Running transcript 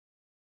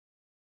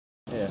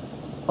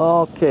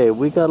Okay,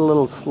 we got a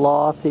little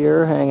sloth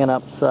here hanging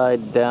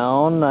upside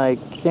down. I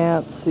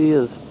can't see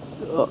his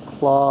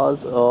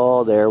claws.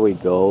 Oh, there we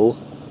go.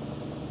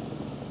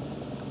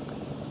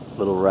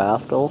 Little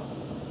rascal.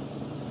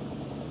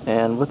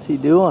 And what's he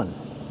doing?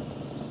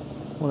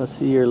 I want to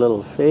see your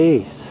little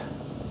face.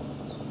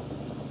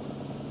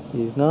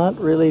 He's not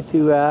really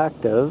too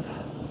active.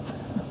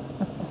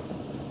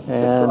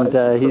 And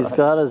he's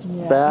got his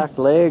back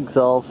legs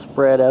all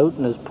spread out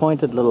and his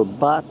pointed little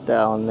butt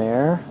down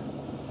there.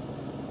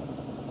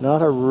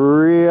 Not a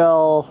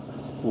real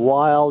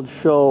wild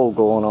show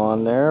going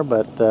on there,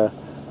 but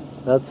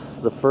that's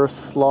the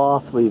first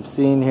sloth we've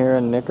seen here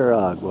in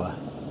Nicaragua.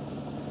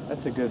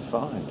 That's a good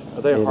find.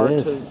 Are they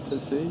hard to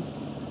see?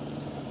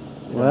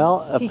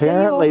 Well,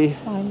 apparently,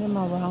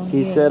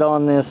 he said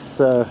on this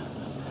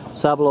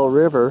Sabalo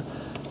River,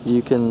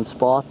 you can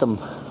spot them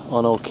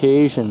on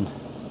occasion.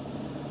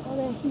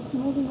 Oh, he's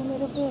moving a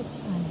little bit,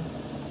 honey.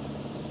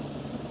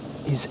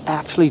 He's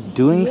actually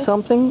doing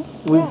something?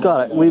 We've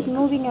got it. He's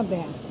moving a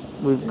bit.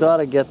 We've got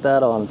to get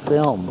that on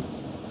film.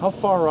 How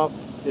far up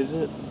is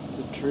it,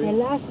 the tree? The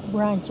last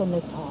branch on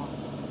the top.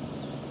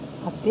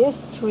 Of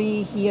this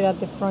tree here at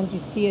the front, you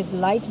see is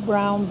light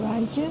brown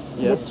branches.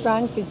 Yes. The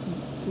trunk is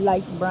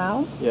light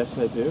brown. Yes,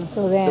 I do.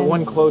 So then, the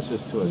one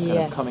closest to us, kind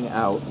of coming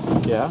out.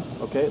 Yeah,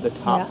 okay. The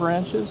top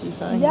branches, you're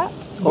saying? Yeah.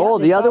 Oh,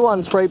 the other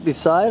one's right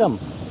beside him.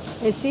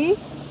 Is he?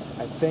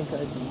 I think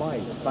I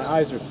might. My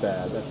eyes are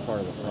bad. That's part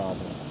of the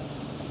problem.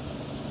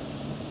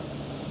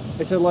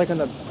 Is it like on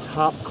the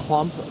top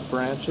clump of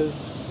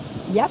branches?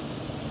 Yep.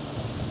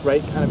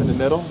 Right, kind of in the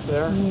middle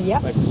there?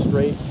 Yep. Like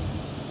straight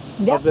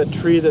Yep. of the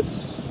tree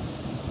that's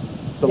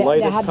the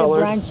lightest color?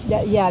 The branch,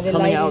 the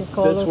lightest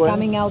color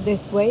coming out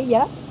this way,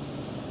 yeah.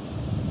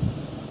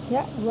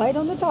 Yeah, right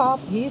on the top.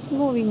 He's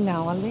moving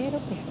now a little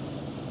bit.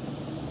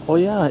 Oh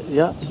yeah,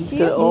 yeah. He's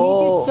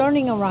just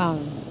turning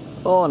around.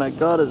 Oh, and I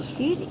got his...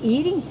 He's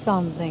eating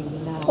something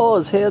now. Oh,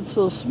 his head's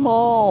so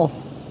small.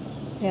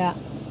 Yeah.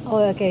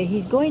 Oh, okay.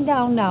 He's going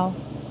down now.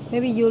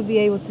 Maybe you'll be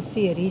able to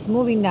see it. He's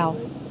moving now.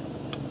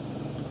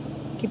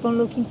 Keep on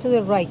looking to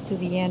the right, to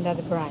the end of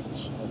the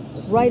branch.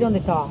 Right on the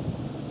top.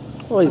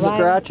 Oh, he's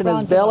scratching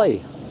his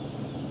belly.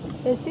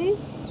 Is he?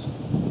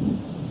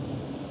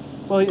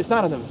 Well, it's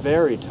not on the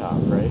very top,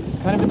 right? It's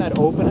kind of in that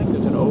opening.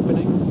 There's an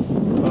opening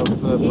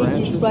of the branches.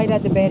 He's just right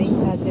at the very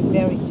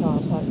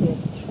top of the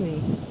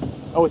tree.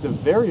 Oh, at the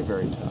very,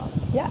 very top?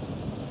 Yeah.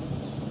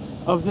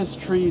 Of this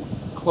tree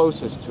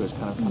closest to us,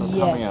 kind of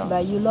coming out. Yes,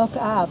 but you look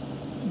up,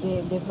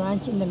 the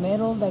branch in the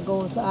middle that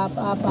goes up,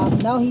 up, up.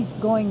 Now he's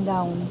going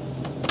down.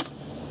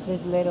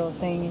 This little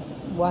thing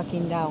is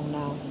walking down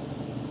now.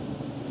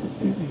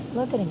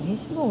 Look at him,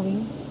 he's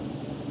moving.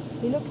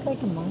 He looks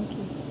like a monkey.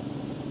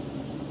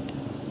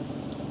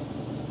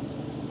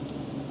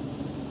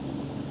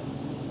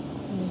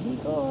 There he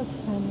goes,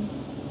 honey.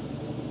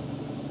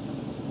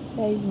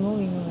 Yeah, he's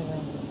moving over there.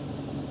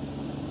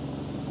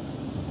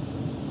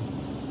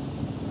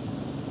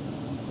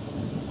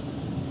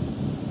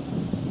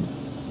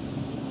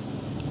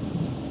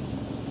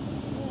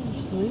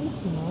 It's really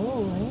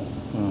small, right?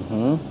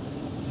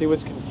 Mm-hmm. See,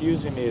 what's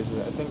confusing me is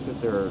that I think that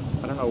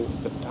I don't know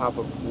the top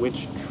of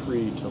which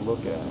tree to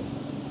look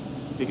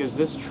at. Because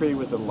this tree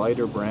with the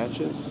lighter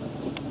branches,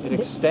 it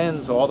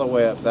extends all the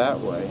way up that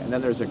way. And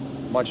then there's a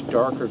much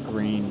darker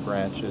green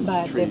branches tree.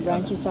 But the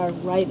branches are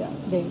right,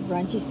 the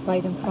branches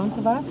right in front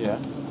of us. Yeah.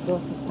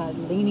 Those are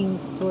leaning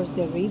towards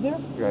the river.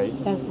 Right.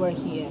 That's where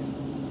he is.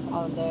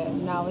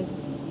 Now it's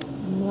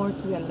more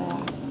to the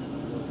left.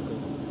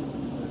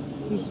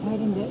 He's right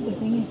in there. The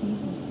thing is,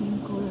 he's the same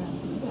color as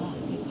the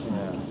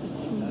trunk of the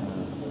tree.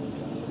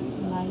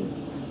 Light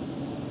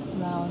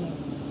browning.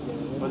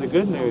 Well, the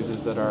good news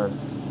is that our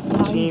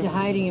Now he's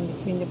hiding in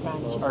between the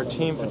branches. Our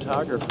team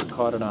photographer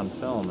caught it on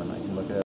film, and I can look at it.